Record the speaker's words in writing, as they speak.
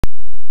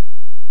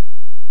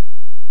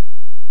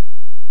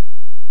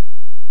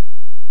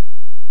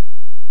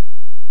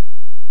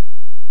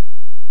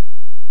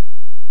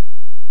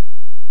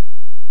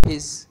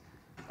is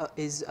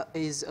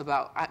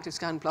about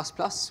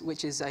ActiveScan++,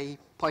 which is a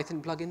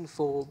Python plugin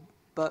for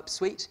Burp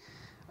Suite.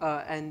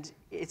 And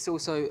it's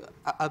also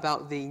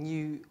about the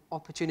new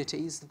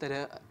opportunities that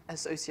are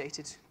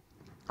associated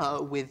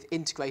with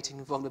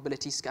integrating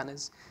vulnerability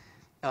scanners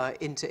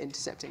into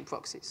intercepting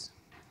proxies.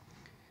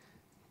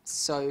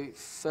 So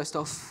first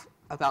off,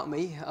 about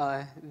me,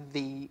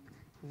 the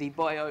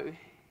bio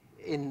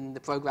in the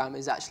program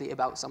is actually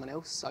about someone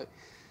else. So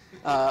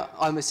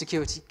I'm a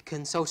security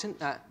consultant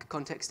at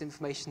Context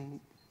Information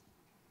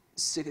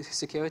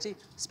Security.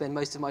 Spend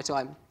most of my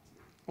time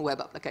web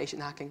application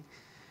hacking.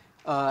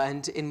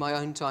 And in my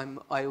own time,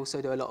 I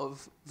also do a lot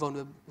of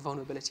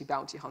vulnerability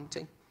bounty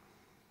hunting.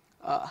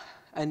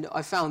 And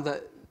I found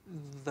that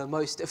the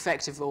most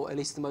effective, or at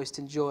least the most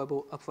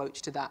enjoyable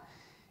approach to that,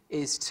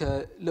 is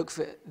to look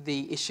for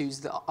the issues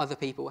that other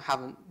people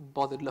haven't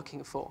bothered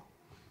looking for,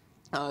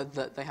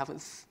 that they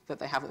haven't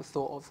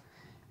thought of.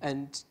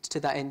 And to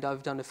that end,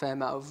 I've done a fair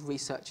amount of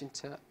research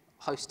into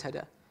host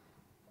header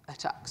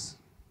attacks.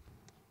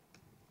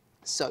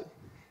 So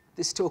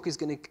this talk is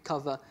going to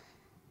cover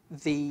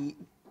this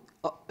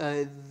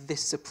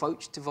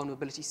approach to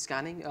vulnerability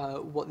scanning,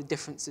 what the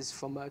difference is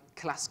from a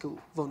classical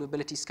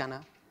vulnerability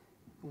scanner,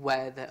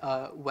 where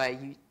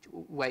you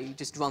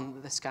just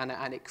run the scanner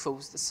and it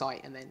crawls the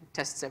site and then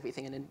tests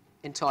everything in an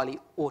entirely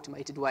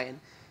automated way and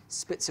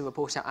spits a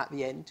report out at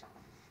the end.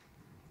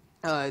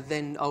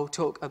 Then I'll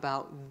talk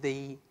about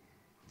the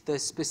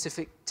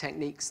specific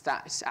techniques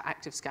that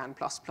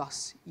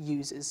ActiveScan++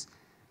 uses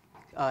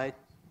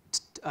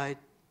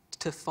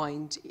to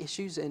find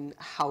issues and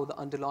how the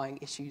underlying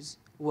issues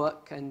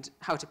work and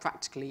how to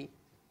practically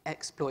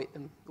exploit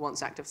them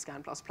once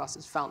ActiveScan++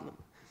 has found them.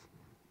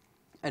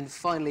 And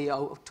finally,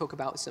 I'll talk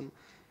about some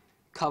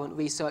current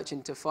research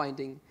into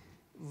finding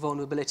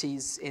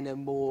vulnerabilities in a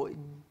more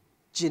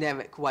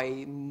generic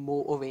way,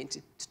 more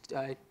oriented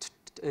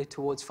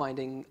towards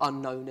finding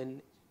unknown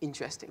and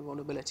interesting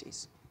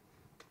vulnerabilities.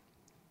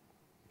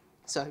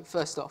 So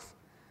first off,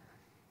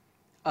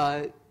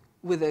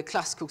 with a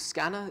classical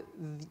scanner,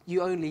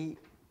 you only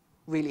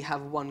really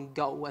have one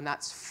goal, and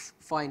that's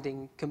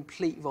finding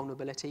complete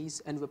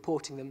vulnerabilities and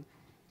reporting them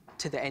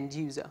to the end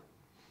user.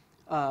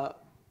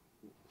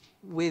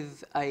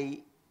 With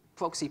a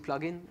proxy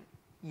plugin,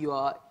 you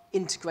are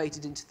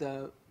integrated into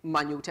the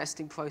manual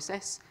testing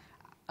process,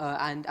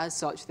 and as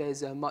such,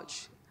 there's a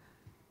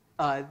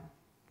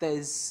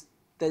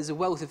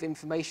wealth of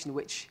information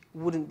which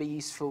wouldn't be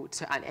useful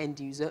to an end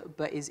user,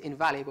 but is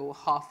invaluable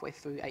halfway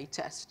through a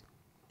test.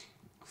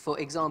 For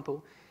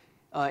example,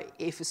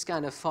 if a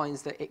scanner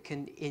finds that it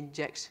can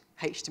inject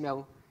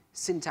HTML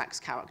syntax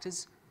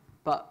characters,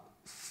 but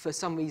for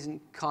some reason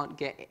can't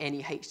get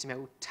any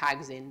HTML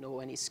tags in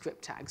or any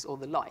script tags or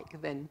the like,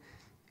 then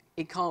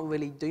it can't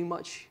really do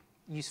much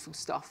useful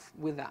stuff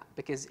with that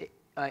because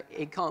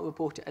it can't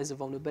report it as a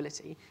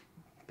vulnerability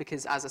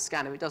because as a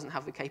scanner it doesn't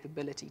have the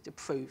capability to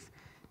prove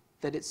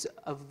that it's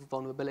a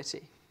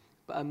vulnerability.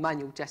 But a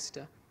manual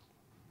tester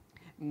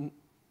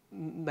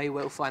may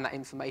well find that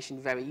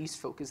information very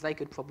useful because they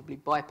could probably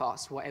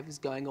bypass whatever's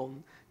going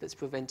on that's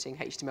preventing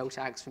HTML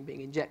tags from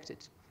being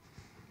injected.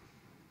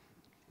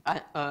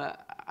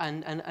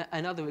 And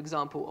another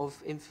example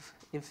of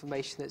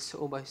information that's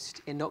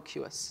almost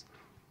innocuous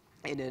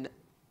in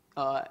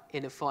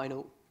a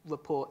final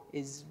report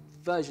is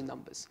version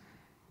numbers.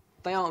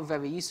 They aren't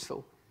very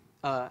useful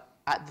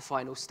at the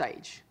final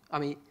stage. I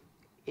mean,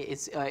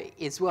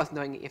 it's worth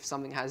knowing if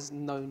something has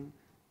known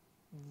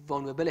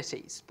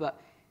vulnerabilities,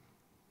 but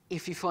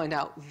if you find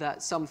out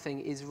that something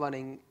is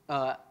running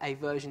a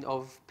version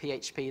of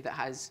PHP that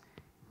has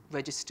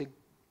registered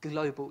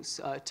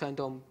globals turned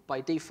on by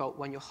default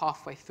when you're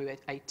halfway through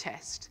a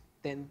test,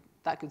 then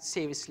that could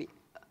seriously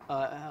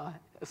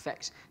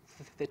affect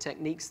the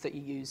techniques that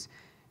you use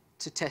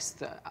to test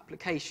the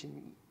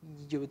application.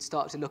 You would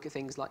start to look at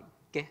things like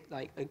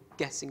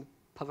guessing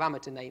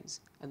parameter names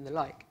and the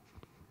like.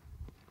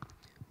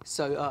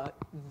 So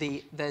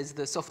there's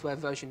the software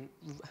version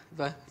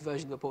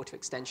reporter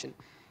extension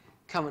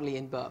currently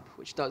in Burp,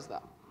 which does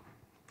that.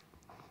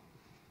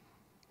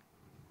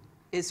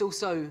 It's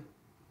also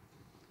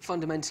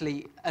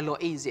fundamentally a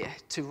lot easier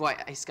to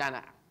write a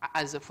scanner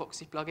as a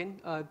proxy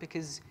plugin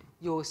because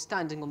you're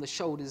standing on the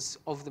shoulders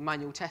of the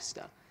manual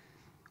tester.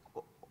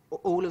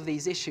 All of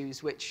these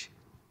issues which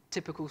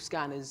typical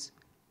scanners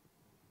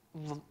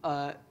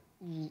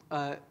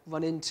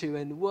run into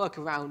and work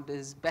around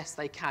as best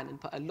they can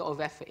and put a lot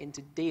of effort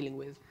into dealing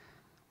with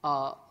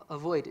are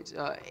avoided.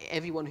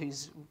 Everyone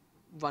who's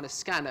run a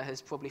scanner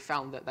has probably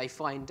found that they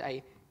find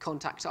a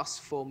contact us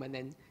form and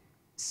then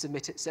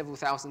submit it several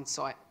thousand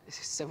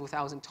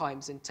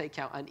times and take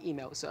out an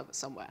email server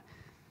somewhere.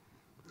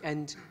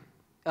 And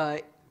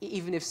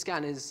even if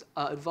scanners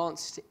are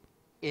advanced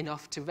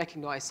enough to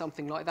recognize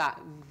something like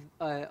that,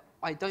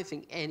 I don't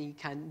think any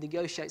can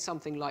negotiate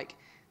something like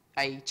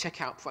a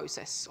checkout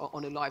process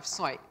on a live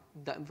site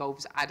that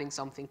involves adding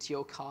something to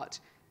your cart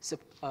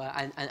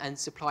and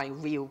supplying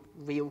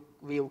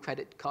real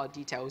credit card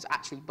details,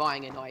 actually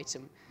buying an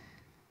item.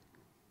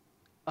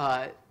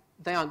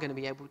 They aren't going to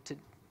be able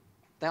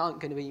they aren't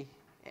going to be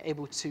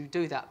able to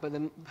do that, but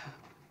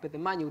the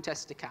manual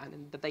tester can,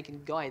 and that they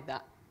can guide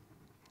that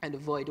and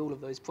avoid all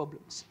of those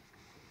problems.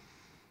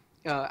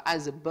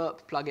 As a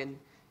Burp plugin,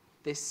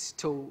 this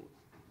tool,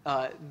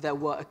 there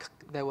were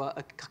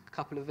a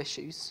couple of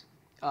issues.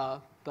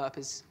 Burp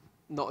is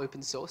not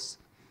open source,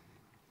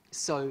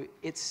 so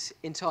it's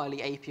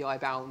entirely API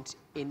bound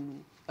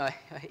in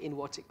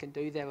what it can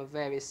do. There are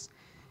various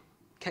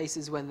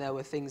cases when there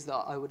were things that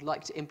I would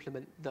like to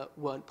implement that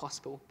weren't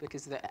possible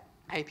because the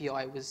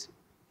API was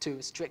too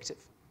restrictive.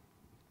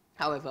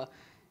 However,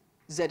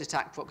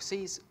 Z-attack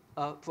proxies,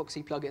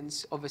 proxy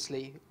plugins,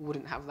 obviously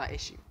wouldn't have that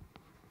issue.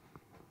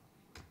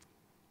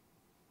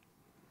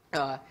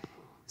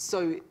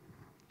 So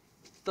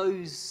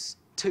those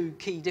two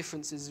key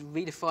differences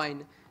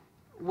redefine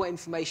what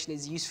information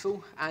is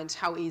useful and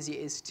how easy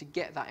it is to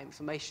get that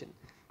information.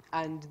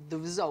 And the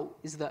result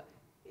is that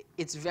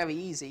it's very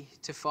easy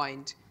to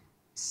find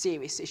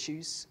serious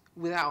issues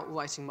without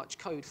writing much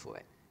code for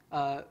it.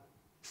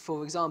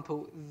 For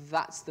example,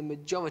 that's the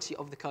majority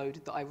of the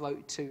code that I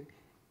wrote to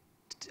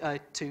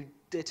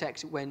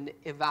detect when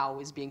eval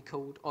is being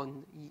called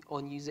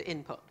on user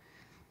input.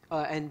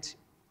 And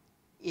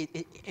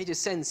it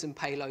just sends some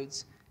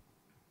payloads,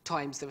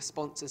 times the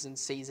responses, and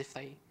sees if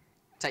they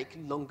take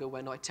longer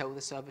when I tell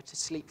the server to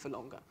sleep for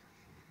longer.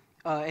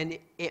 And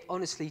it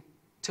honestly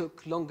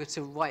took longer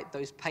to write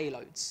those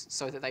payloads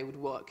so that they would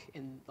work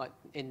in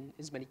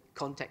as many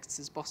contexts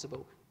as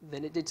possible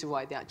than it did to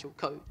write the actual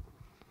code.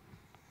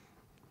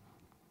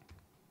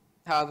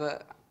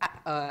 However,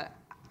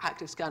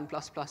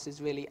 ActiveScan++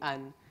 is really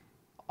an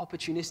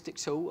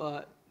opportunistic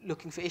tool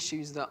looking for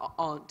issues that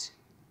aren't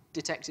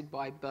detected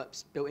by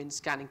Burp's built-in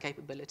scanning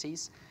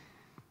capabilities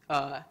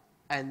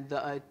and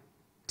that are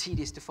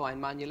tedious to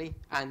find manually.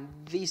 And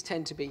these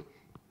tend to be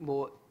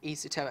more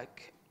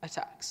esoteric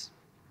attacks,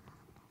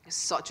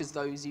 such as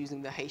those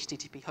using the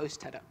HTTP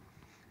host header.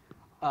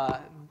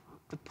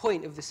 The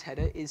point of this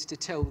header is to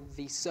tell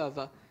the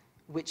server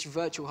which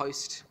virtual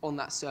host on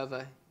that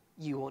server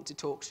you want to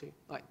talk to,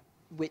 like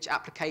which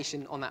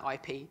application on that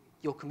IP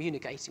you're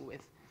communicating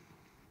with.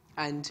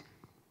 And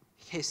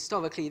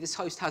historically, this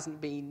host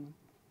hasn't been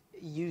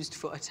used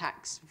for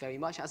attacks very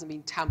much, hasn't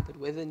been tampered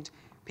with, and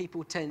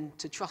people tend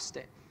to trust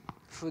it.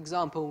 For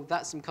example,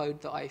 that's some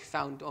code that I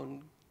found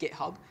on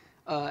GitHub,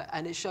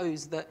 and it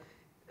shows that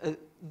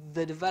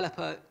the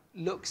developer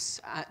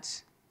looks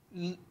at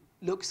the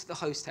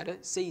host header,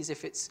 sees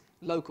if it's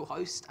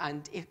localhost,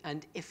 and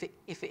if it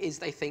is,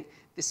 they think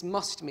this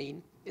must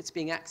mean it's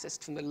being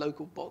accessed from the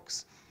local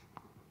box.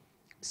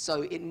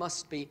 So it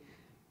must be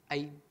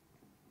a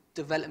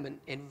development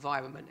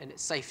environment, and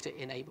it's safe to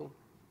enable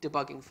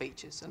debugging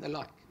features and the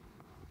like.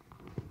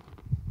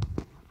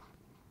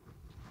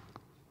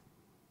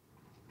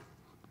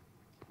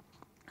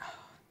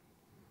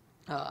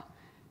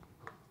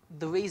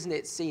 The reason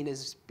it's seen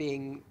as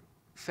being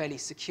fairly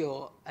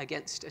secure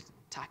against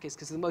attack is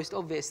because the most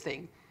obvious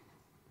thing,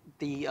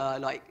 the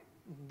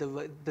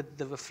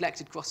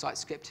reflected cross-site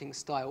scripting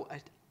style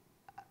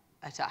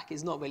attack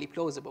is not really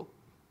plausible,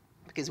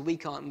 because we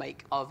can't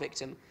make our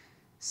victim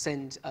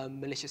send a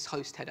malicious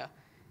host header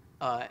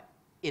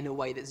in a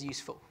way that's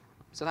useful.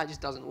 So that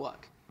just doesn't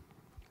work.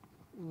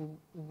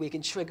 We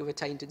can trigger a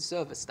tainted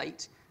server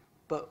state,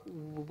 but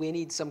we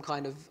need some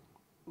kind of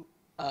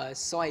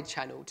side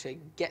channel to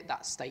get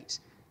that state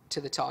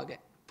to the target.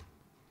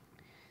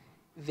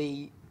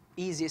 The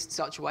easiest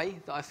such way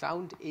that I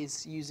found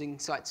is using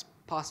Site's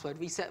password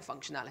reset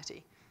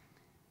functionality.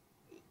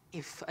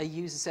 If a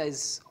user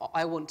says,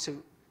 I want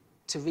to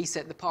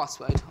reset the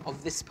password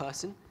of this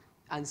person,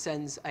 and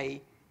sends a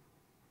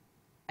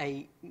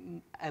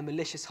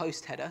malicious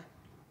host header,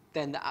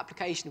 then the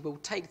application will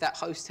take that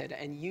host header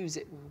and use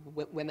it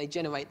when they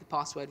generate the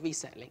password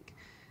reset link.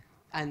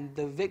 And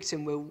the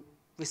victim will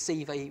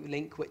receive a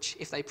link which,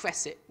 if they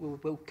press it,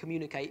 will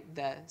communicate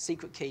their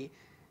secret key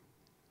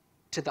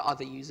to the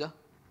other user,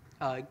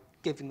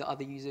 giving the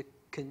other user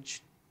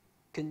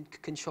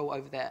control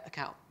over their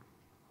account.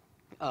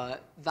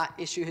 That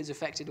issue has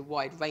affected a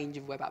wide range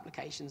of web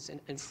applications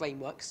and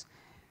frameworks,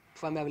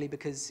 primarily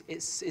because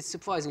it's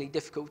surprisingly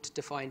difficult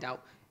to find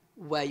out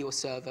where your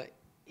server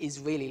is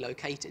really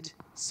located.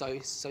 So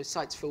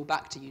sites fall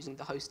back to using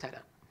the host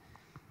header.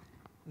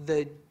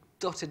 The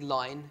dotted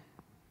line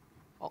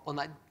on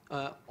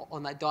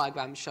that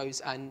diagram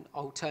shows an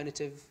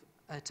alternative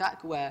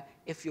attack where,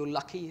 if you're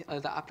lucky,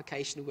 that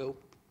application will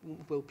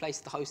place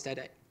the host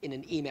header in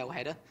an email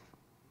header,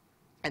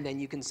 and then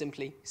you can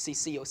simply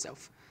CC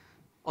yourself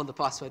on the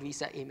password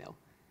reset email.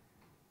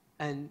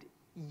 And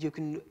you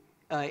can,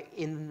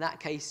 in that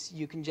case,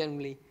 you can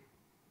generally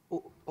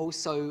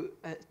also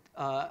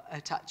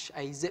attach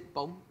a zip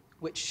bomb,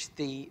 which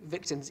the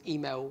victim's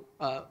email,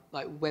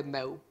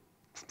 webmail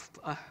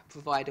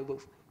provider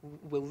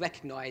will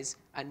recognize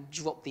and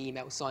drop the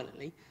email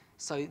silently,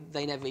 so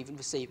they never even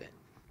receive it.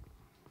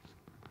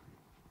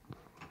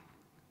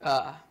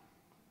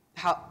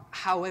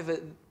 However,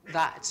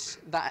 that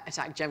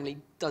attack generally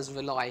does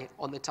rely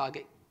on the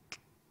target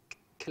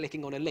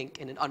clicking on a link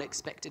in an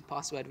unexpected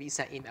password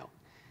reset email.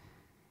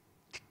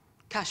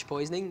 cache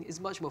poisoning is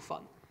much more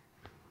fun.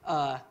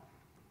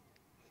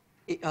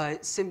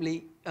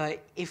 Simply,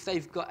 if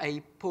they've got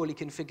a poorly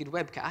configured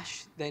web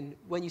cache, then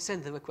when you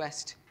send the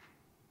request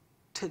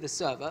to the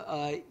server,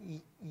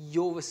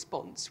 your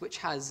response, which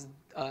has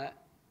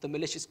the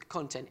malicious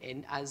content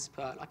in as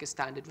per like a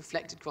standard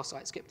reflected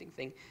cross-site scripting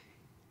thing,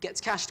 gets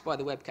cached by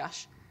the web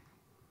cache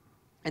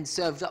and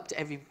served up to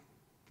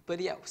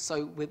everybody else.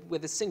 So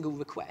with a single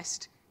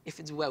request,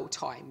 if it's well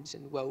timed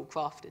and well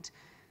crafted,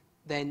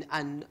 then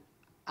an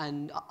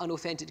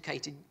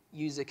unauthenticated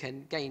user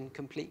can gain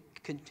complete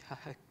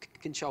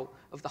control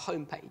of the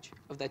homepage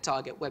of their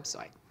target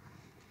website.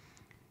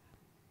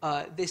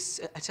 This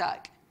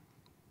attack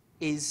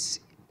is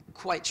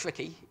quite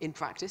tricky in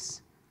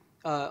practice.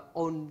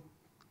 On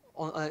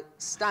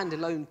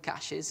standalone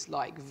caches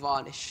like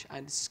Varnish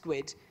and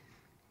Squid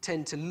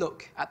tend to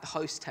look at the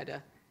host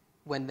header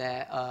when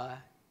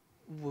they're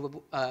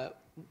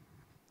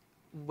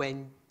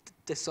when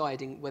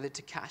deciding whether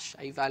to cache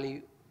a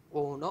value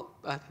or not,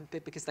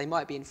 because they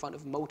might be in front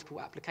of multiple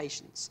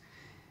applications.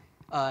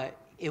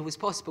 It was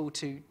possible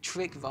to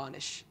trick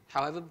Varnish,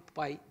 however,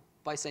 by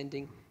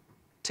sending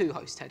 2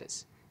 host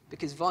headers,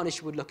 because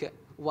Varnish would look at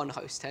one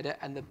host header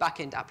and the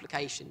backend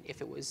application,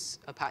 if it was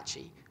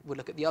Apache, would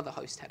look at the other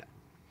host header.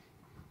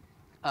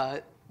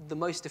 The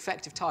most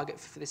effective target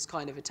for this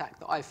kind of attack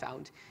that I've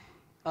found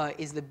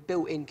is the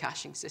built-in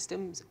caching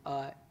systems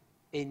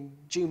in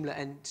Joomla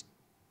and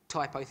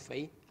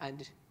Typo3,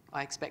 and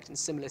I expect in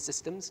similar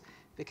systems,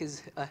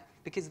 because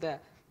they're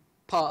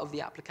part of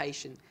the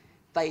application.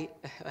 They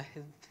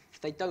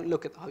don't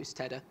look at the host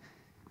header,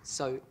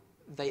 so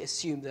they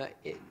assume that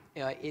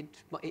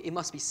it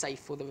must be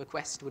safe, or the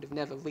request would have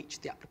never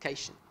reached the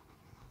application.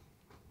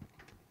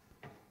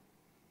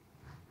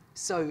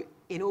 So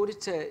in order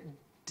to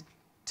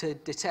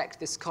detect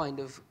this kind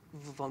of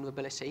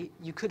vulnerability,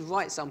 you could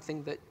write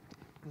something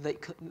that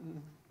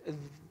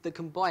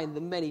combined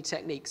the many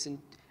techniques and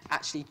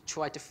actually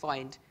try to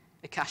find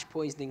a cache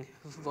poisoning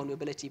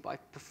vulnerability by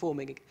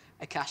performing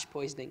a cache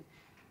poisoning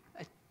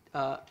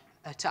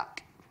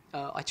attack.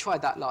 I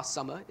tried that last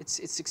summer.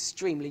 It's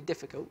extremely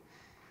difficult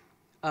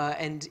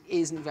and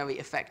isn't very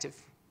effective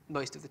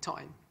most of the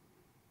time.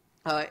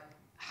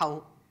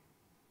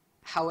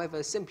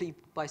 However, simply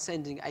by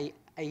sending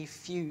a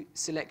few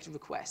selected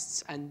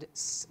requests and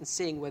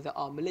seeing whether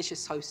our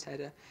malicious host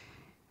header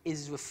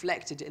is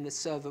reflected in the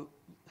server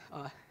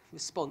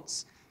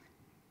response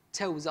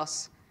tells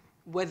us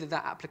whether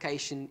that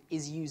application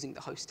is using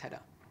the host header,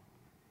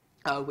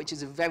 which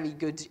is a very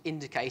good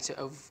indicator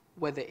of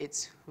whether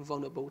it's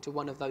vulnerable to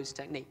one of those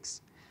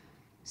techniques.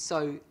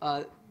 So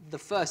the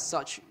first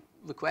such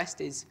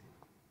request is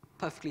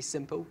perfectly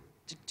simple.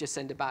 Just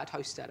send a bad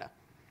host header.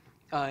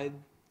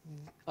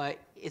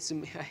 It's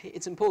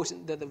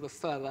important that the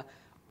referrer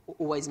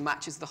always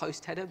matches the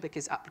host header,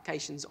 because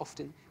applications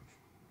often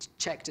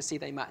check to see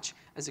they match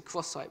as a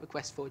cross-site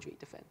request forgery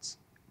defense.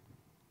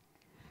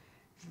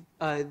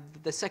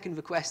 The second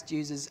request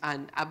uses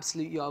an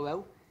absolute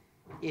URL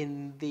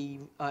in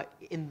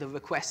the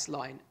request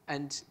line,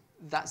 and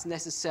that's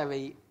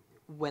necessary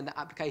when the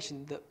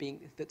application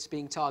that's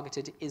being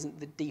targeted isn't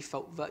the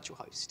default virtual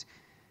host.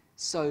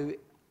 So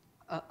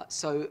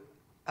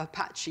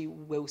Apache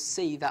will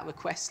see that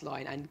request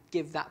line and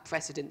give that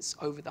precedence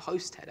over the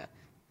host header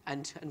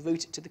and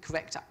route it to the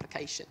correct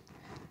application.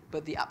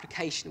 But the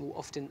application will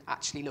often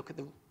actually look at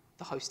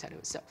the host header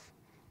itself.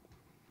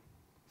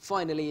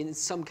 Finally, in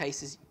some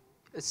cases,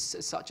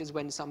 such as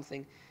when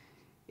something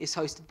is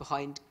hosted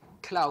behind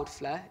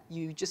Cloudflare,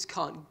 you just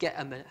can't get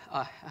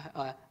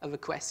a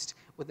request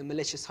with a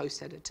malicious host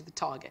header to the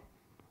target.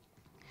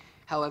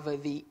 However,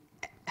 the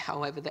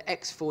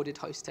X-forwarded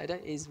host header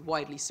is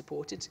widely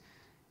supported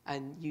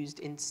and used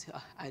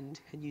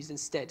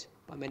instead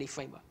by many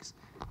frameworks.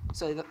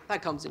 So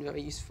that comes in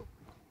very useful.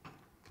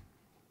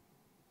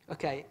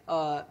 Okay,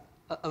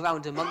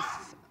 around a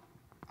month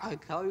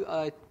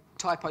ago,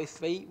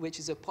 Typo3, which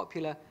is a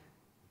popular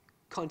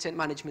content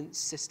management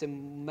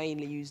system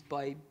mainly used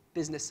by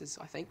businesses,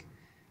 I think,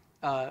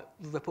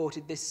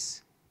 reported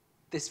this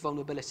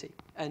vulnerability.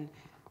 And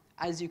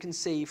as you can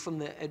see from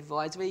the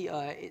advisory,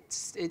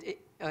 it's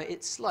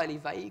slightly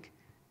vague.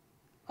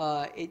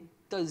 It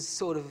does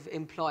sort of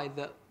imply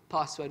that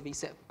password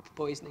reset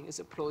poisoning is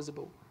a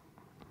plausible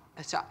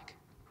attack.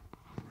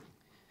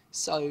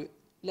 So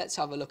let's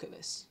have a look at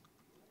this.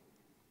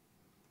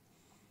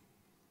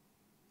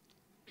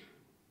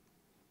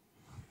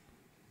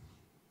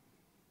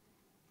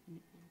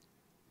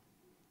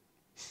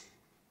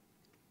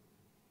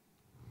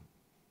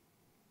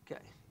 Okay.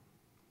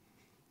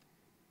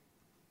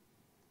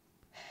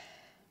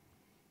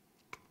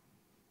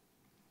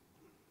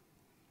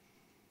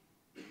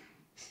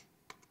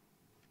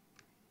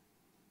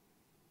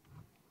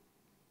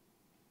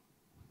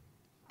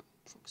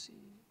 Proxy.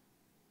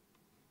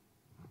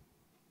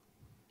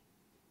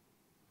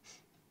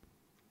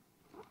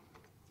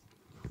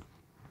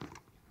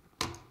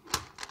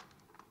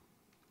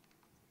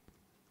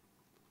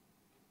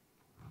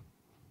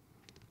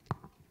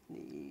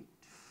 Need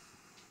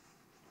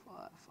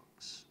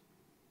Firefox.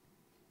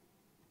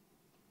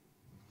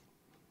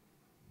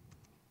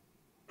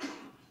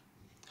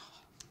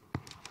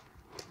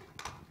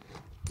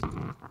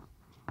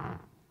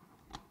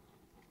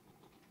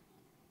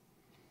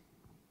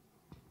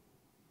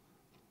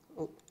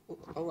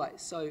 right,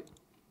 so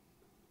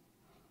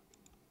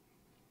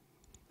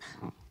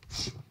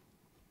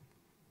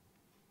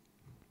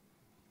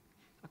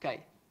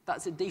okay,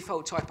 that's a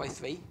default typo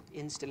 3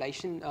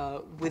 installation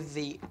with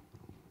the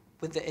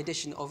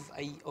addition of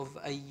a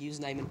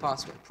username and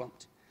password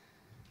prompt.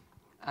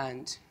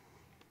 And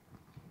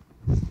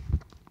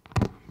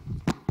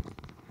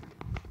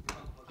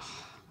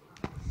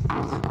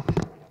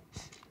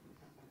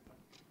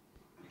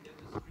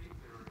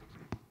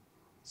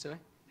sorry?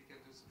 You can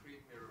do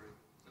screen mirroring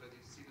so that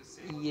you see the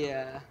same.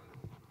 Yeah,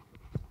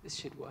 this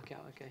should work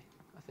out okay,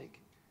 I think.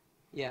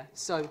 Yeah,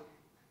 so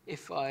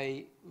if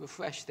I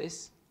refresh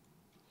this,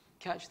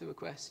 catch the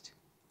request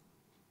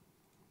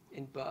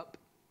in Burp,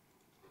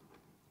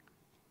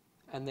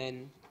 and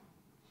then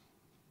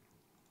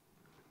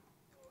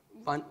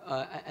run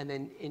and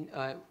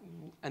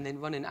then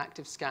run an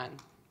ActiveScan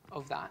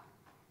of that,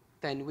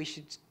 then we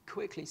should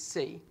quickly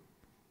see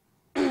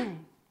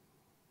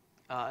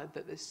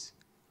that there's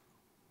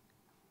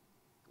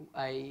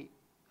a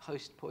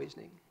host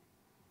poisoning.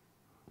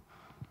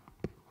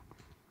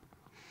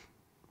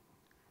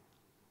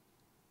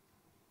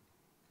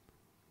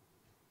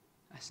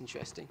 That's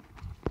interesting.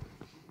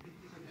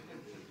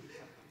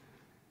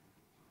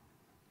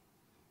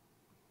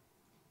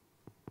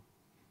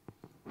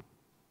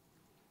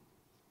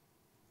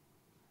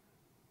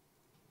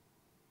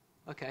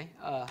 Okay,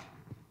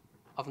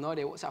 I've no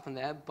idea what's happened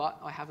there, but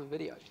I have a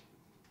video.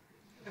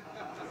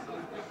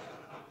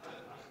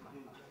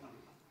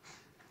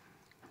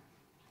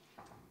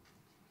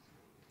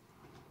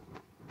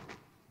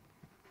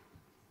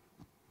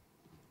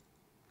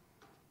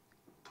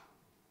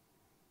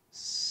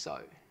 So,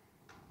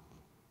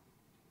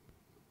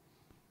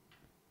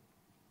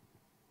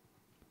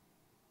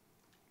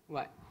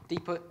 right,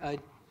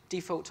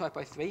 default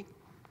typo 3,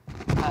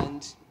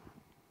 and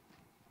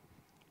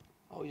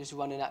I'll just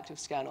run an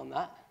ActiveScan on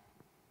that.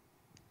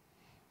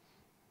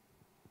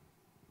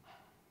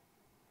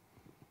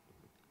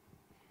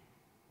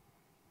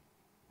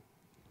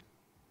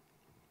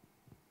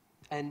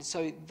 And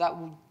so that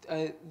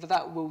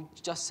will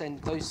just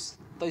send those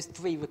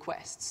 3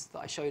 requests that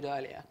I showed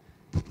earlier,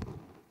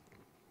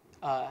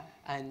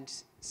 and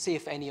see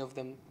if any of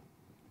them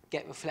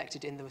get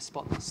reflected in the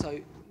response. So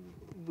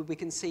we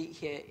can see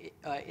here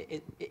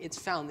it's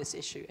found this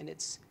issue, and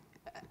it's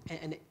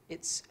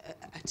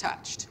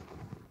attached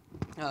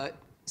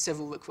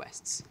several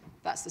requests.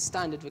 That's the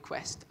standard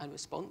request and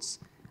response,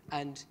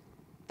 and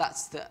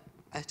that's the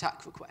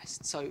attack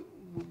request. So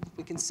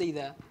we can see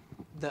there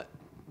that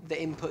the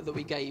input that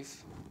we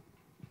gave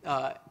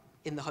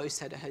in the host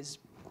header has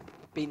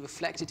been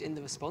reflected in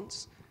the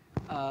response,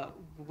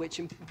 which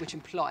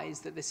implies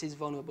that this is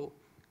vulnerable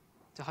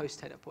to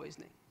host header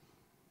poisoning.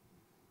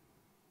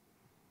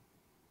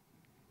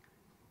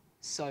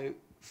 So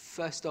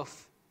first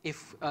off,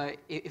 if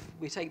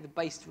we take the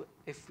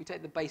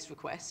base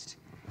request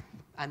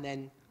and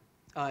then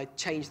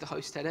change the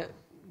host header,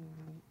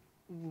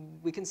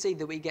 we can see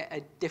that we get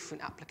a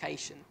different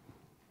application,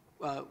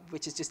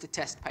 which is just a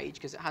test page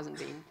because it hasn't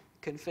been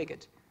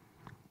configured.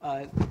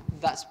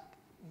 That's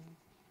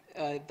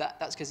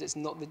because it's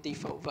not the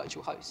default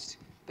virtual host.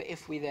 But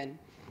if we then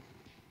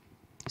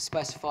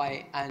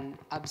specify an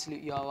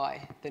absolute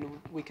URI,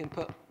 then we can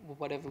put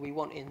whatever we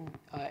want in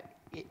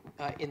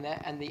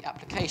there, and the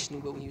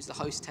application will use the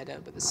host header,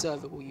 but the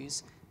server will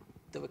use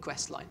the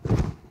request line.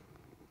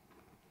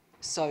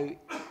 So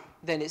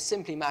then it's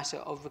simply a matter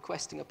of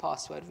requesting a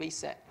password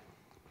reset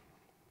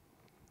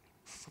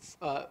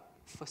for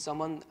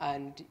someone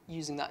and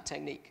using that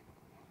technique.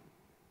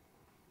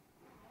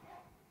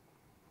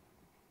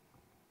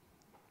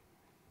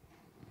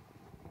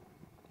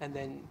 And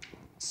then,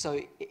 so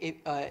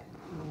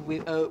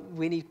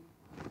we need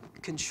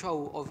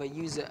control of a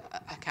user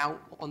account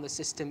on the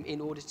system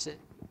in order to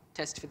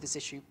test for this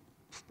issue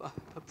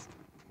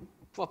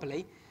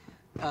properly.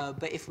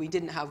 But if we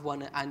didn't have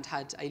one and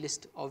had a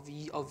list of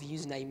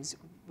usernames,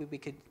 we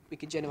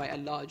could generate a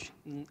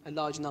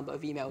large number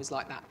of emails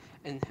like that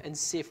and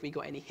see if we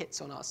got any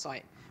hits on our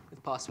site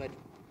with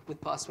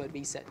password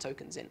reset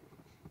tokens in.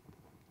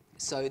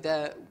 So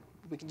there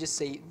we can just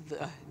see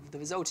the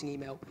resulting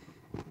email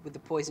with the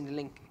poisoned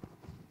link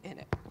in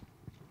it.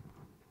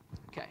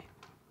 Okay.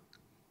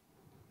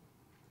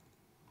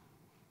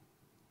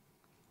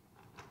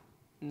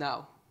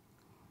 Now,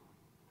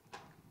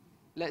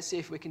 let's see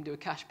if we can do a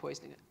cache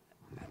poisoning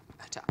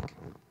attack.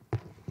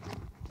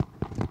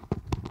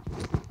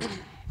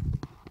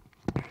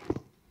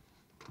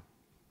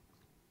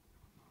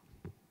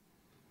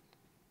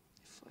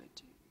 If I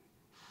do.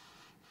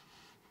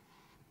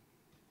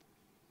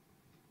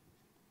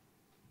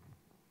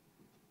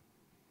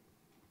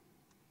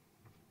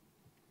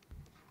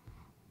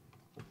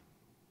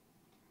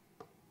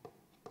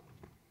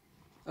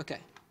 Okay,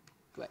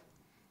 great.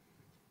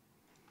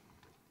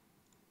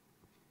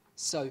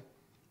 So,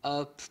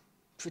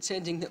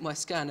 pretending that my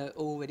scanner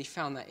already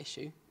found that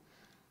issue,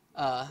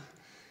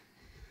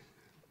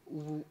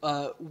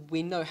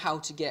 we know how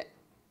to get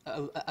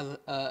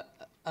a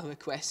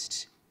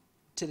request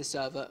to the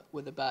server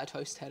with a bad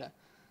host header.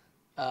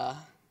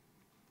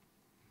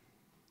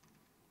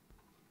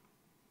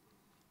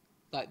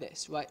 like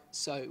this, right?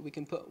 So we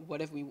can put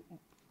whatever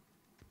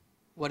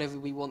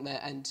we want there,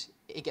 and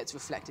it gets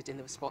reflected in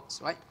the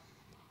response, right?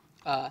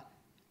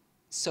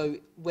 So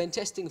when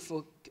testing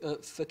for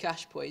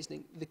cache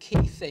poisoning, the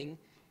key thing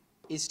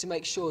is to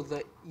make sure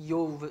that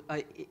you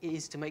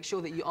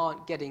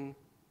aren't getting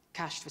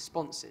cached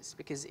responses,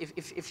 because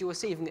if you're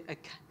receiving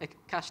a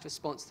cached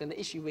response, then the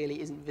issue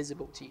really isn't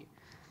visible to you.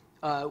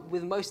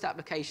 With most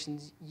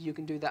applications, you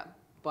can do that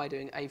by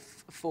doing a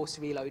force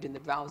reload in the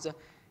browser,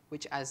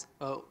 which adds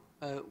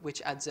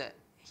a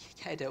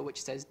header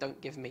which says, "Don't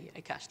give me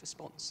a cached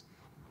response."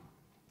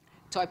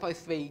 Typo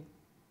 3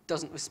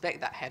 doesn't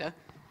respect that header.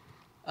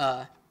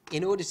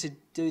 In order to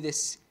do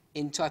this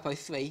in Typo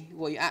 3,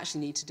 what you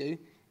actually need to do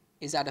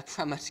is add a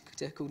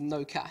parameter called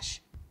noCache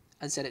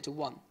and set it to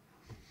 1.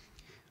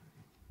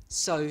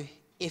 So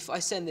if I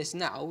send this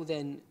now,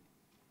 then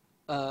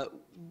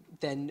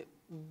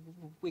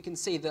we can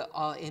see that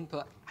our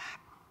input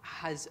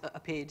has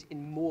appeared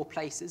in more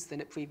places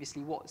than it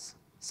previously was,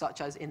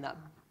 such as in that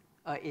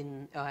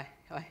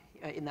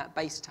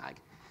base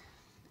tag.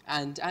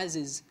 And as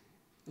is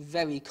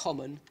very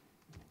common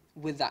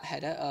with that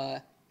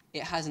header,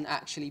 it hasn't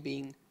actually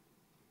been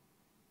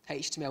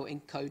HTML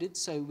encoded,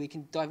 so we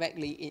can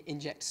directly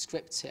inject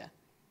scripts here.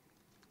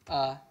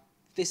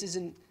 This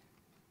isn't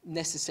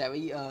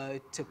necessary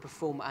to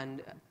perform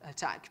an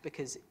attack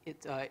because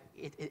it's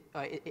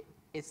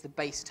the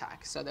base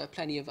tag, so there are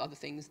plenty of other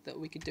things that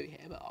we could do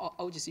here, but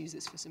I'll just use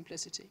this for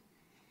simplicity.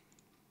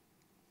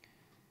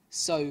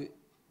 So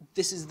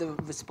this is the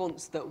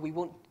response that we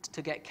want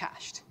to get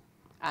cached,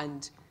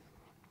 and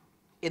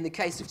in the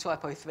case of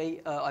Typo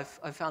 3,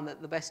 I've found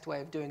that the best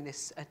way of doing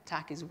this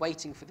attack is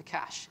waiting for the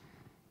cache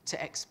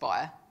to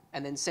expire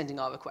and then sending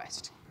our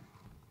request.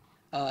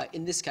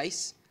 In this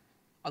case,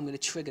 I'm going to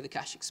trigger the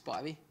cache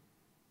expiry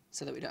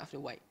so that we don't have to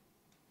wait.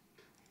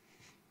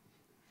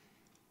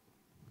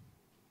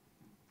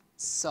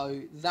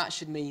 So that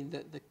should mean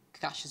that the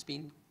cache has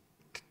been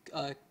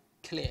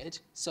cleared.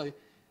 So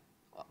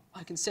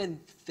I can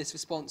send this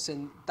response,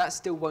 and that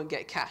still won't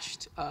get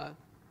cached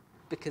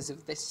because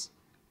of this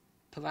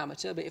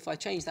parameter. But if I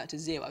change that to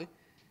 0,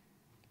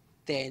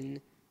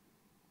 then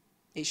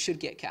it should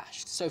get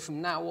cached. So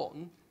from now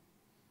on,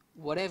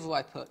 whatever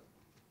I put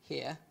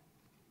here,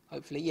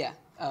 hopefully,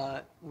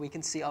 we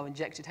can see our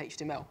injected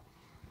HTML.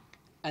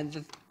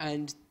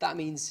 And that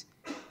means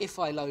if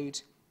I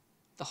load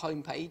the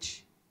home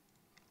page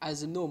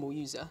as a normal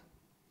user,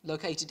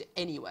 located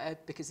anywhere,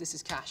 because this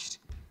is cached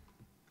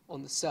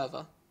on the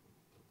server,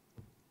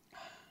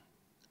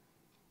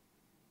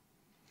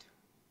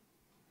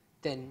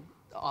 then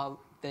our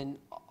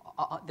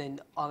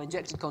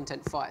injected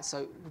content fires.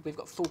 So we've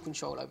got full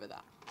control over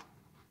that.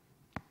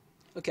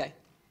 Okay,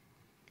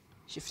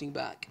 shifting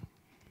back.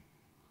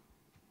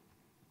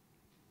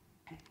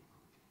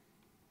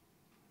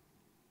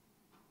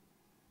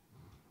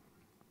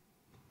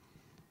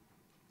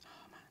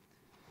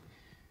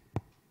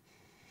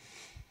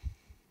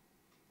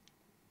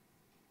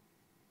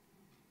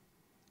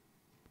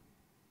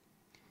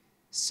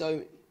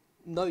 So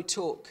no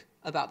talk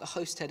about the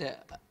host header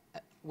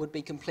would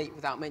be complete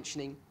without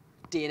mentioning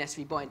DNS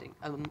rebinding,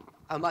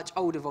 a much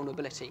older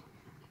vulnerability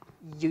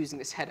using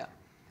this header.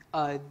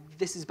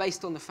 This is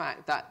based on the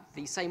fact that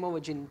the same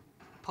origin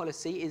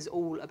policy is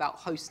all about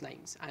host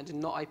names and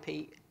not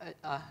IP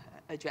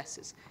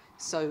addresses.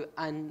 So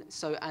an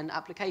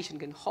application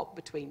can hop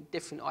between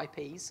different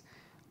IPs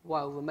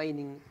while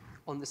remaining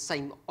on the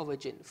same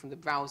origin from the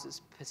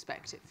browser's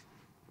perspective.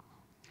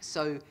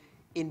 So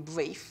in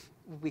brief,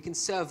 we can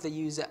serve the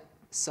user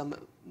some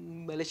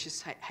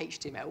malicious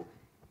HTML,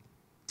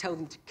 tell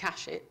them to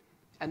cache it,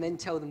 and then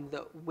tell them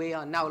that we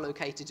are now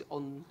located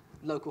on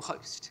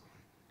localhost.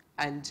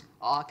 And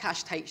our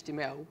cached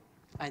HTML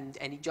and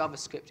any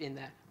JavaScript in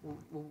there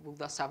will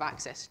thus have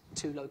access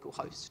to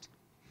localhost.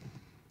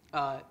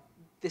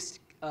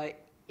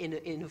 In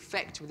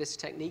effect, with this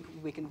technique,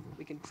 we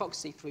can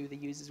proxy through the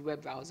user's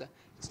web browser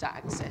to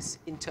access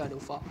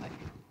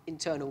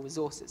internal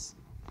resources.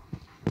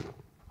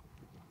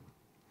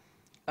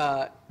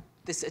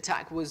 This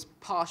attack was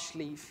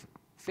partially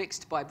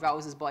fixed by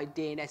browsers by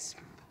DNS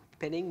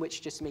pinning,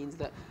 which just means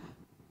that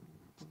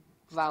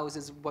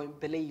browsers won't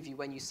believe you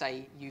when you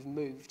say you've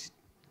moved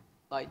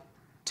like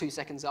 2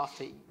 seconds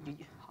after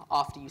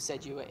you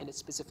said you were in a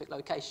specific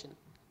location.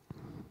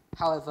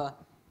 However,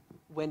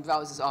 when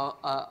browsers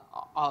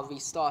are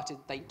restarted,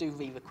 they do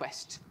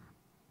re-request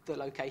the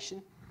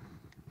location,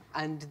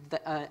 and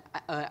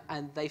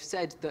they've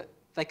said that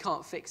they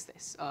can't fix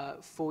this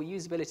for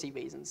usability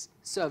reasons.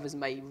 Servers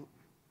may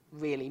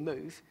really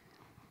move,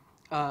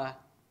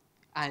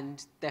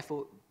 and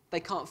therefore they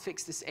can't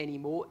fix this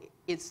anymore.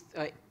 It's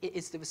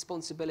the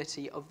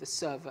responsibility of the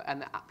server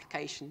and the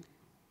application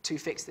to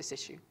fix this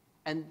issue.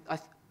 And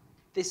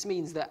this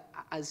means that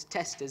as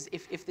testers,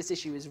 if this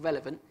issue is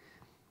relevant,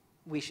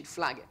 we should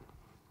flag it.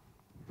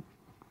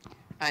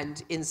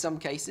 And in some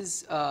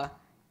cases,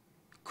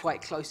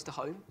 quite close to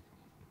home,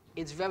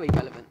 it's very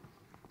relevant.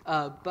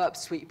 Burp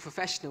Suite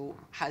Professional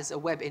has a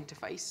web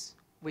interface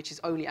which is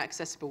only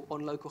accessible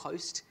on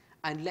localhost,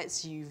 and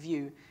lets you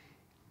view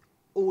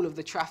all of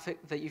the traffic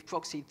that you've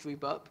proxied through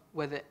Burp,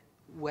 whether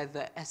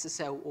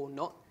SSL or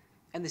not.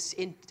 And this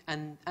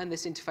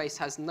interface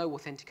has no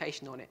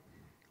authentication on it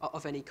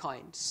of any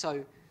kind.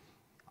 So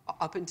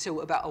up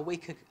until about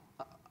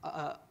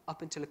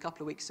up until a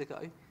couple of weeks ago,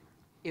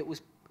 it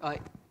was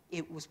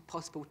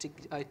possible to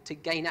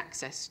gain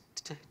access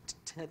to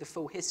the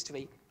full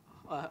history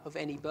of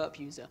any Burp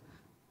user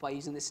by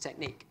using this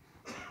technique.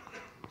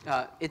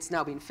 It's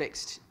now been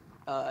fixed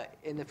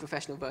in the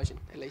professional version,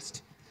 at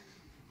least.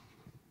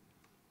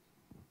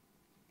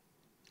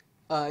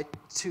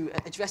 To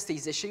address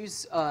these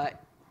issues,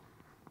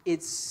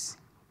 it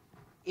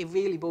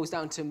really boils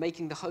down to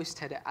making the host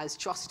header as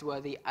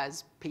trustworthy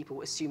as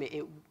people assume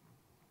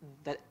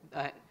that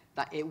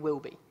it will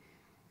be.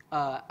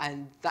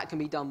 And that can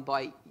be done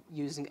by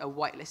using a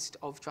whitelist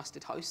of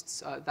trusted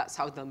hosts. That's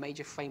how the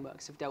major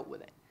frameworks have dealt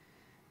with it.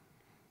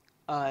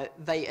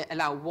 They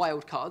allow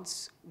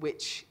wildcards,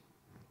 which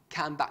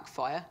can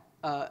backfire,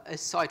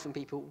 aside from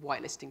people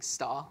whitelisting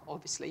star,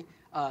 obviously.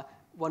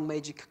 One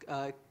major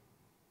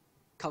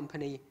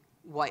company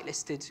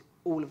whitelisted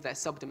all of their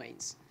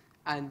subdomains.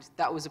 And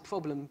that was a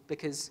problem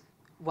because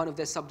one of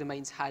their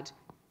subdomains had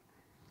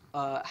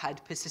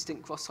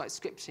persistent cross-site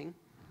scripting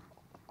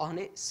on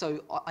it,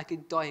 so I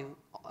could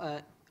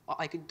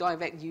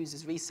direct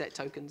users' reset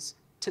tokens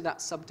to that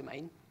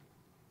subdomain,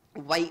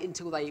 wait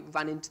until they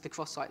ran into the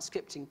cross-site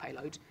scripting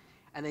payload,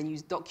 and then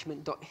use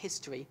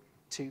document.history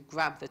to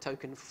grab the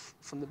token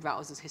from the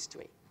browser's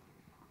history.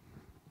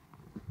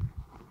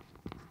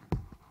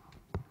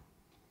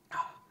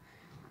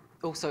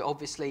 Also,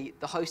 obviously,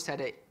 the host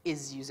header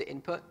is user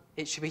input.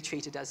 It should be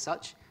treated as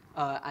such,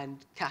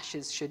 and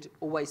caches should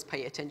always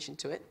pay attention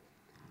to it,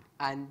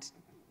 and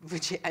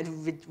reject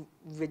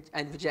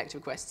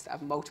requests that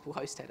have multiple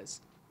host headers.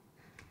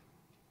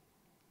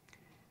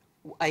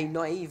 A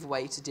naive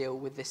way to deal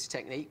with this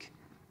technique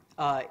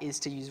is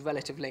to use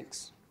relative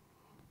links.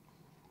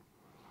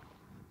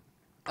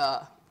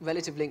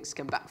 Relative links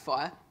can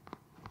backfire,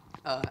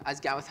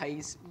 as Gareth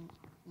Hayes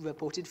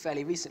reported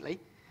fairly recently.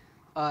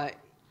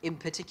 In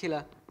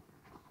particular,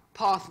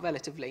 path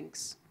relative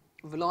links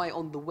rely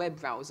on the web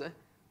browser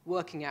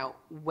working out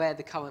where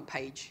the current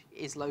page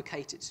is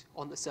located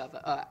on the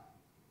server,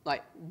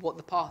 like what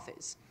the path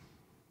is.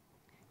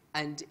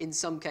 And in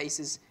some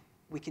cases,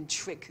 we can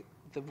trick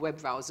the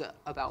web browser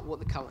about what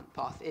the current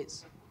path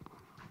is,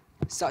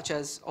 such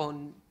as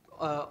on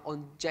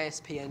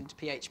JSP and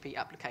PHP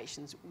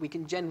applications. We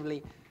can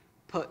generally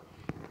put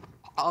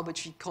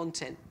arbitrary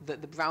content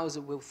that the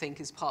browser will think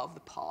is part of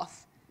the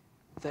path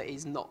that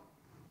is not,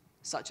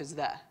 such as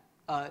there.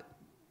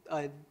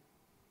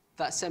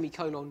 That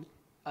semicolon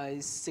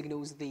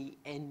signals the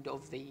end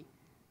of the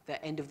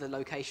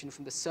location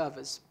from the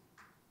server's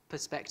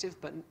perspective,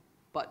 but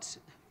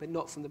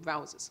not from the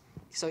browser's.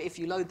 So if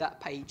you load that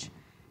page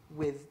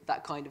with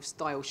that kind of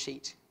style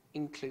sheet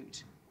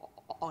include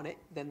on it,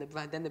 then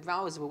the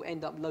browser will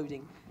end up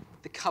loading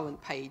the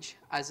current page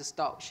as a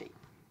style sheet.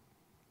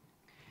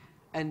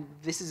 And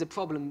this is a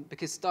problem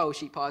because style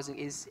sheet parsing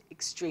is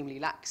extremely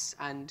lax,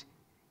 and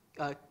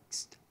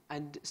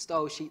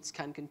style sheets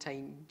can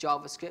contain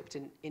JavaScript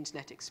and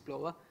Internet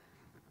Explorer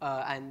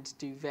and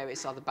do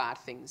various other bad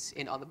things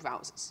in other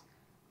browsers.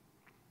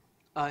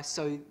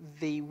 So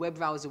the web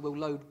browser will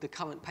load the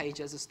current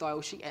page as a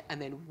style sheet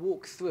and then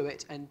walk through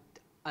it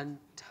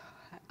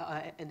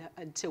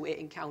until it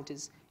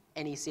encounters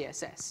any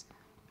CSS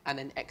and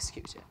then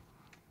execute it.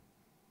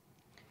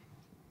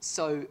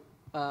 So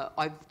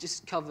I've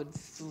just covered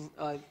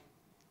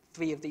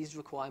three of these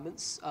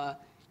requirements.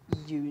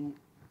 You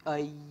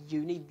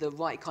need the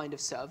right kind of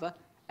server,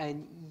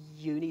 and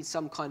you need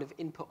some kind of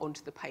input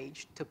onto the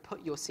page to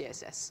put your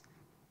CSS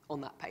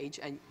on that page,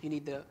 and you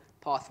need the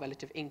path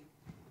relative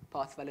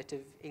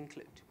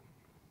include.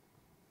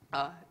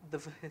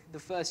 The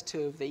first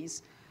two of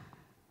these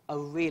are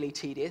really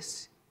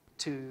tedious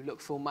to look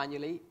for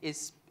manually,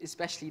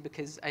 especially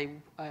because a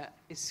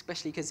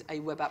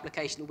web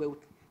application will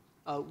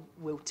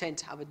tend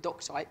to have a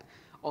doc type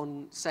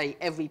on, say,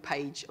 every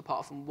page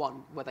apart from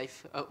one where they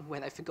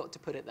forgot to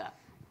put it there.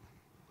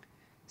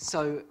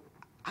 So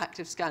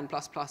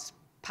ActiveScan++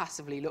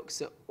 passively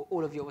looks at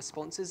all of your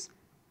responses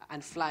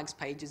and flags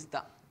pages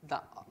that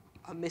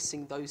are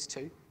missing those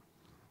two,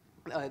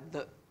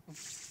 that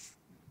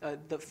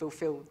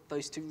fulfill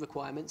those two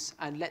requirements,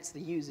 and lets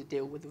the user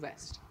deal with the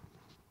rest.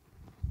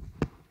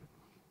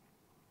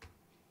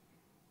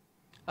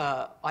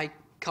 I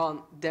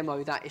can't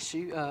demo that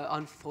issue,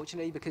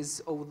 unfortunately,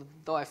 because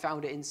although I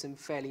found it in some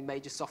fairly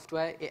major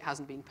software, it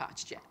hasn't been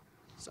patched yet.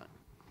 So,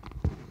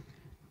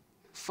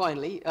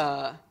 finally,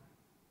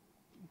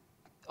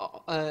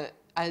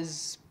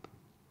 as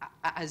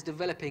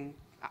developing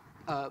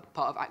part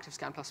of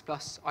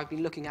ActiveScan++, I've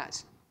been looking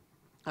at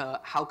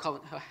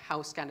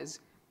how scanners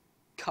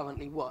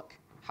currently work,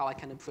 how I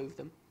can improve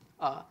them.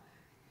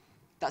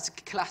 That's a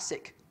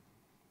classic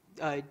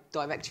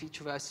directory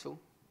traversal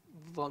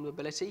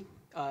vulnerability.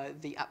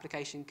 The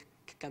application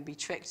can be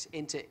tricked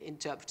into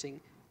interpreting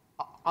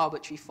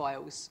arbitrary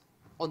files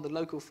on the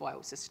local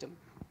file system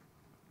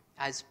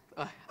as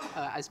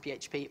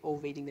PHP or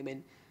reading them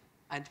in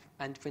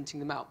and printing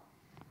them out.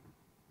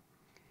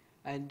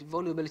 And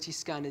vulnerability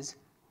scanners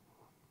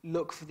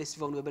look for this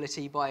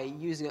vulnerability by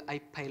using a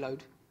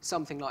payload,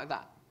 something like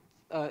that.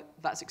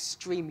 That's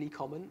extremely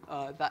common.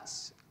 I've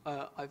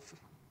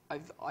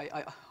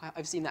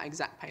seen that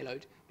exact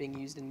payload being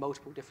used in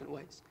multiple different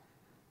ways.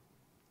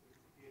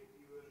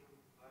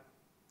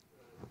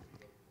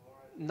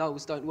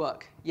 Nulls don't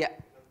work. Yeah,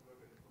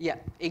 yeah,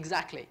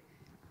 exactly.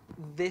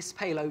 This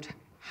payload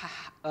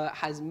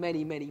has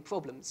many, many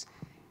problems.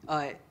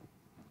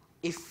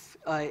 If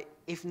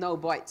null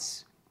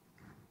bytes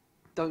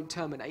don't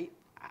terminate,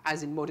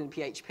 as in modern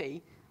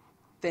PHP,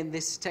 then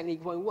this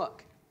technique won't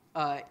work.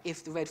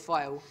 If the red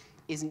file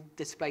isn't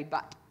displayed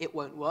back, it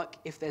won't work.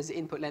 If there's an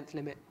input length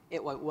limit,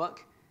 it won't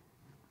work.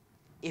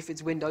 If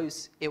it's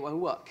Windows, it won't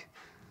work.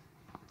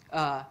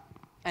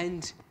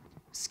 And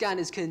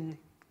scanners can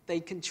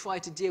try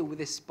to deal with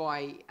this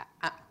by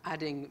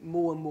adding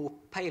more and more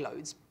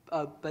payloads,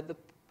 but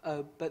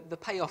the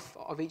payoff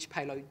of each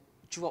payload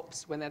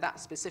drops when they're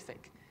that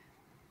specific.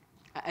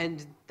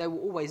 And they will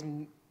always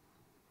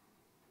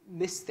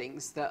miss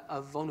things that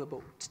are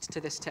vulnerable to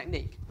this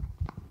technique.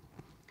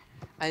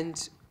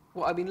 And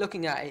what I've been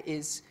looking at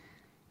is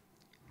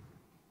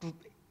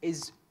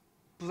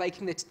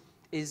breaking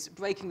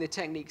the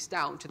techniques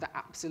down to the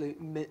absolute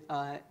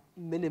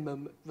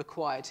minimum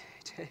required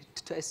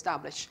to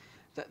establish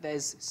that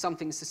there's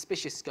something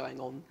suspicious going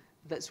on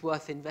that's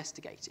worth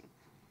investigating.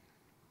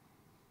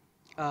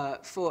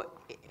 For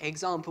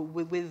example,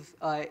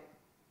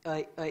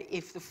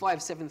 if the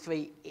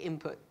 573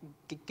 input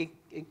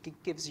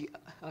gives you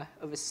a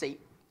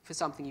receipt for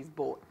something you've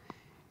bought,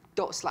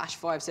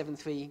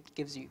 ./573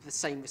 gives you the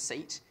same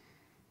receipt,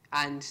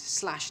 and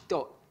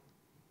 /dot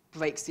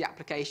breaks the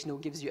application or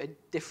gives you a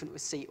different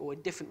receipt or a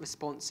different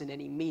response in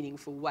any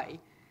meaningful way,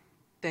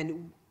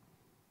 then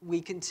we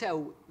can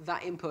tell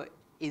that input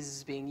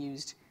is being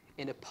used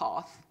in a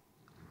path,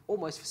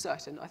 almost for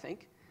certain, I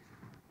think,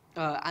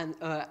 and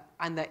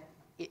that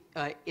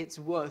it's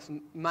worth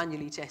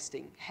manually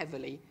testing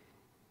heavily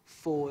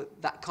for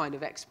that kind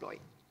of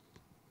exploit.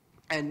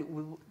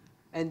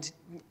 And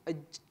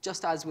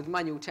just as with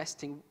manual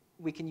testing,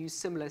 we can use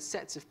similar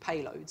sets of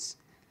payloads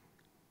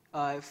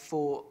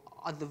for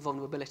other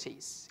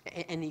vulnerabilities,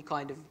 any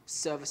kind of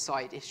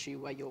server-side issue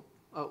where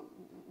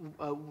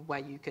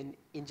you can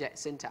inject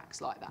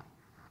syntax like that.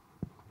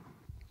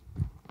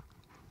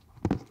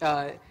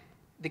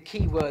 The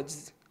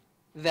keywords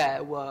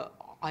there were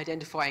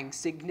identifying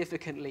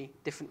significantly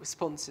different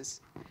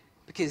responses,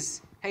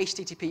 because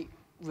HTTP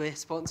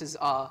responses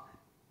are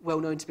well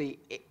known to be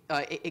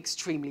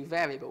extremely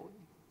variable.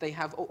 They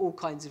have all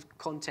kinds of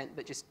content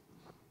that just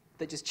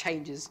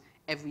changes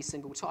every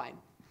single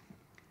time.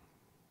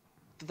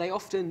 They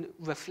often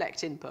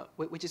reflect input,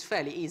 which is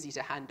fairly easy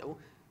to handle,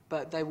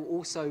 but they will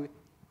also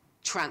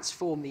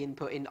transform the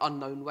input in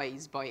unknown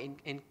ways by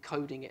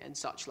encoding it and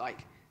such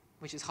like,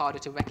 which is harder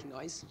to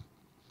recognize.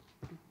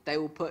 They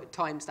will put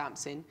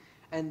timestamps in,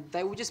 and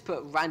they will just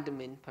put random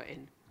input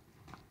in.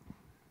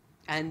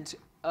 And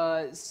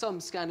some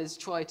scanners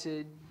try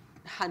to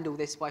handle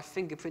this by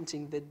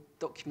fingerprinting the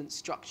document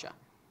structure.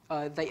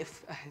 They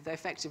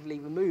effectively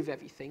remove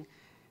everything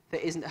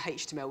that isn't a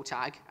HTML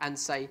tag and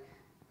say,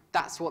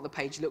 that's what the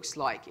page looks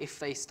like. If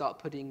they start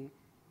putting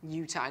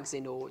new tags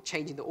in or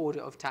changing the order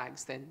of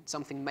tags, then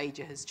something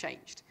major has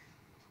changed.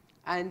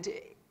 And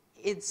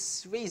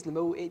it's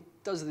reasonable, it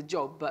does the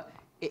job, but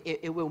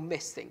it will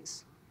miss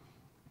things.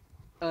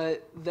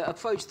 The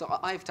approach that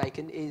I've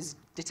taken is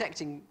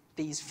detecting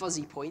these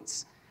fuzzy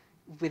points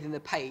within the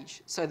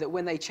page so that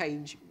when they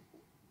change,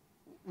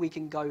 we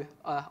can go,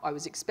 I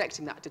was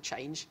expecting that to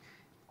change.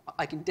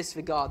 I can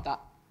disregard that.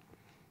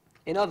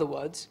 In other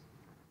words,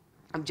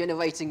 I'm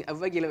generating a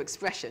regular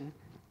expression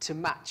to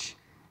match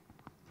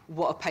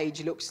what a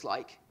page looks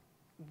like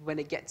when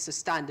it gets a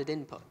standard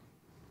input.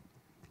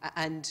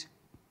 And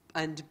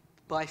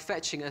by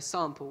fetching a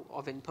sample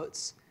of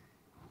inputs,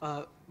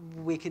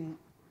 we can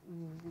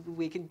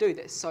do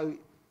this. So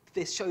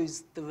this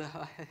shows the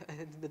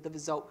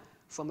result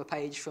from a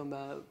page from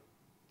a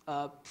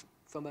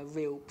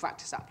real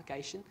practice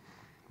application.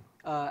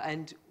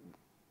 And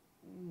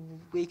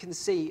we can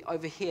see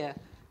over here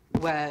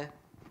where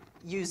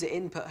user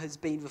input has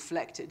been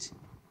reflected,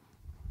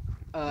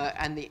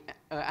 and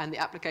the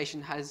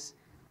application has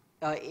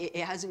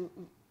it hasn't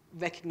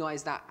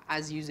recognized that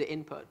as user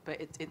input, but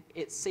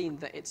it's seen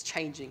that it's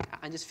changing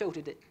and just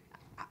filtered it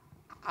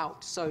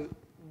out. So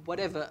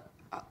whatever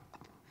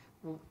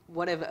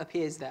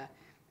appears there,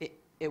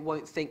 it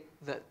won't think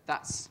that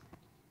that's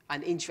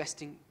an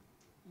interesting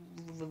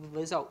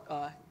result.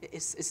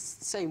 It's the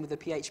same with the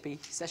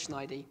PHP session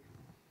ID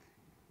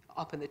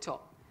up in the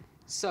top.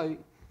 So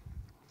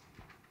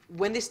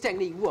when this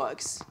technique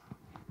works,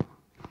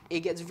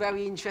 it gets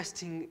very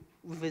interesting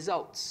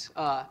results.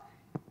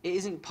 It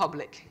isn't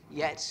public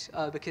yet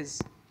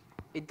because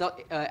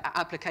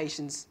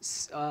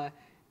applications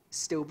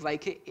still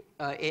break it.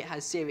 It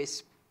has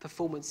serious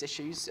performance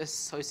issues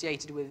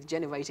associated with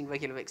generating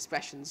regular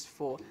expressions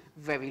for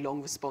very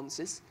long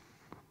responses.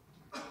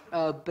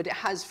 but it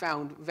has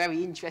found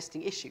very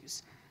interesting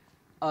issues.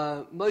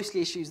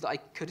 Mostly issues that I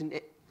couldn't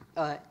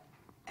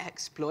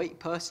exploit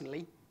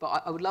personally,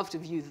 but I would love to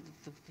view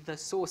the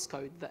source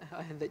code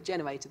that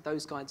generated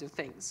those kinds of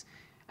things.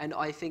 And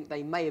I think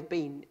they may have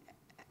been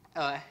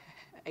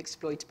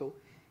exploitable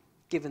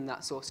given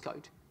that source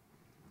code.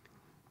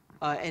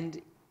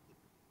 And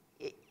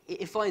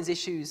it finds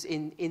issues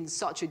in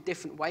such a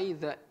different way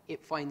that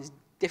it finds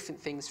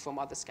different things from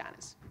other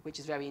scanners, which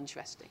is very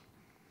interesting.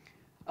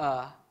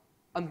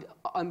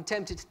 I'm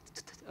tempted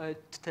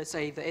to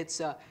say that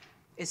it's a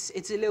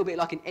little bit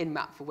like an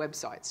nmap for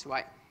websites,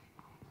 right?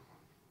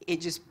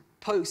 It just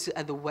pokes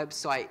at the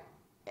website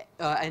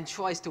and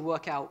tries to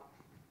work out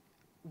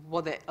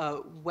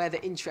where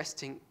the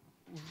interesting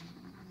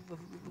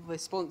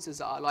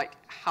responses are, like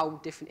how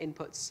different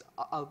inputs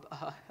are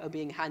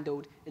being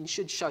handled, and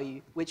should show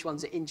you which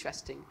ones are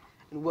interesting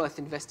and worth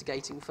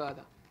investigating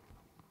further.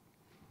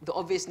 The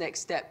obvious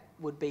next step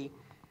would be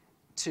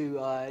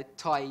to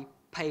tie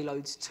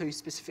payloads to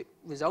specific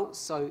results.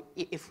 So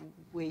if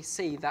we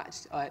see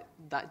that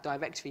that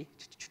directory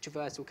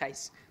traversal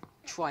case,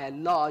 try a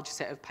large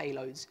set of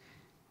payloads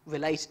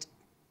related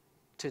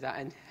to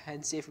that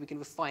and see if we can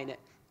refine it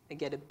and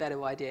get a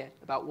better idea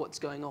about what's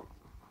going on.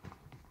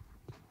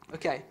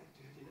 Okay.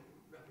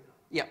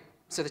 Yeah.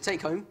 So the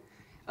take-home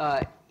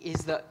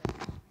is that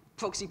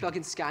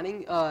proxy-plugin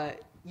scanning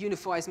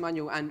unifies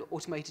manual and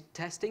automated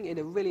testing in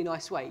a really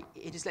nice way.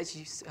 It just lets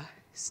you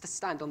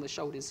stand on the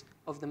shoulders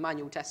of the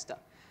manual tester.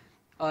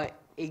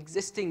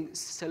 Existing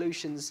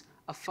solutions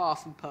are far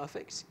from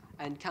perfect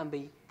and can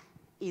be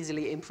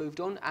easily improved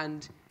on,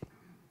 and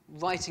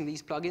writing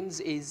these plugins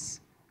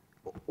is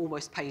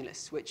almost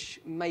painless,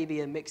 which may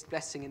be a mixed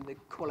blessing in the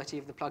quality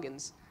of the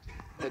plugins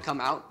that come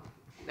out.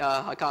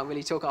 I can't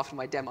really talk after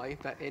my demo,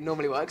 but it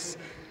normally works.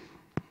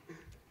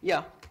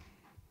 Yeah.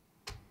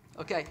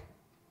 Okay.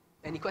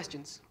 Any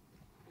questions?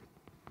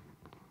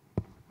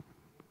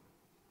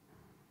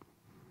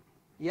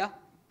 Yeah?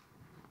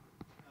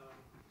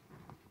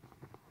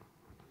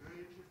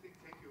 Very interesting.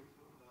 Thank you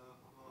for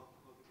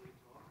the great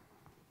talk.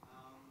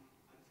 I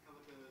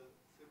discovered a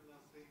similar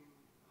thing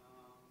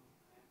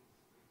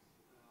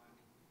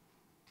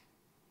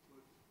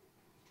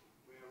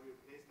where we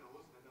replaced a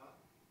host header.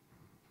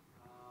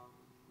 And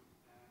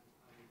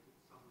I did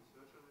some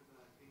research on it,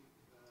 and I think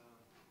a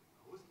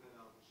host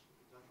header, which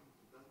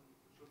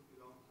shouldn't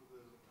belong to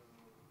the to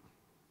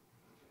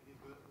any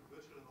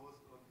virtual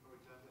host on, for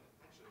example,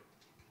 Apache, would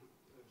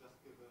just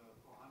give a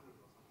 400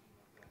 or something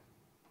like that.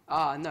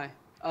 Ah, no.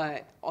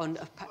 On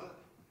Well,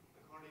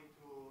 according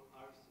to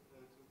the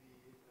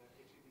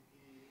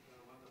HTTP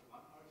 1.1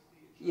 RFC,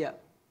 it should. yeah.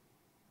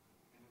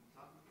 And in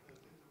some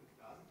system it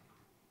does.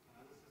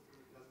 Another system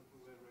it doesn't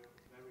do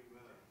very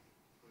well.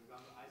 For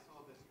example, I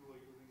saw that you were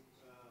using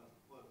a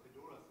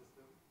Fedora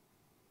system.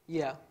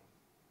 Yeah.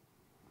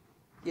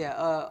 Yeah.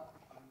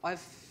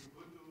 I've.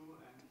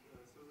 Ubuntu and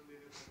so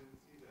related, I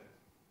didn't see that.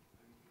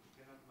 And you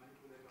cannot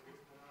manipulate a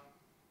host header,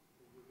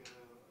 so you get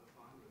a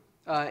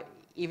 400.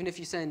 Even if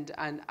you send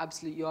an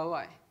absolute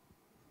URI.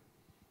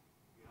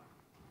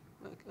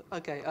 Yeah.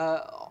 Okay.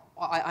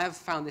 I have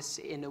found this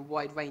in a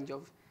wide range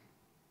of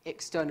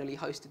externally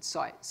hosted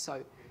sites,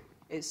 so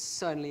it's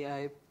certainly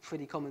a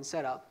pretty common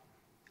setup.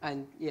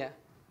 And yeah,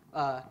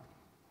 what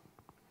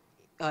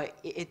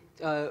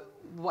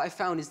I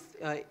found is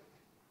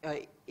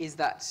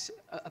that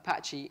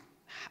Apache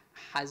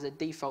has a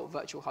default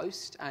virtual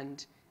host,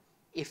 and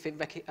if it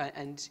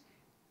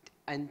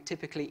and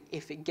typically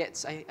if it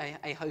gets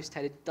a host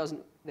header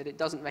that it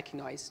doesn't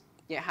recognize,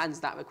 it hands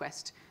that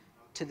request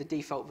to the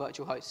default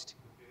virtual host.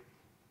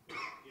 Okay.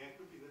 Yeah, it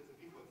could be that's a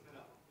default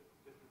setup of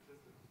different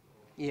systems.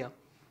 Yeah. Or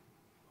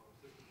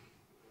systems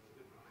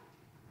different.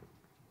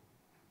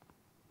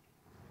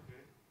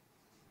 Okay.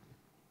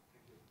 Thank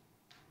you.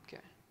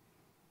 Okay.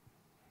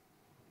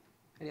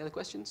 Any other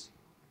questions?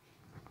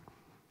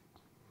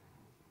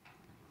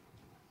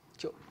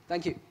 Sure.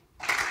 Thank you.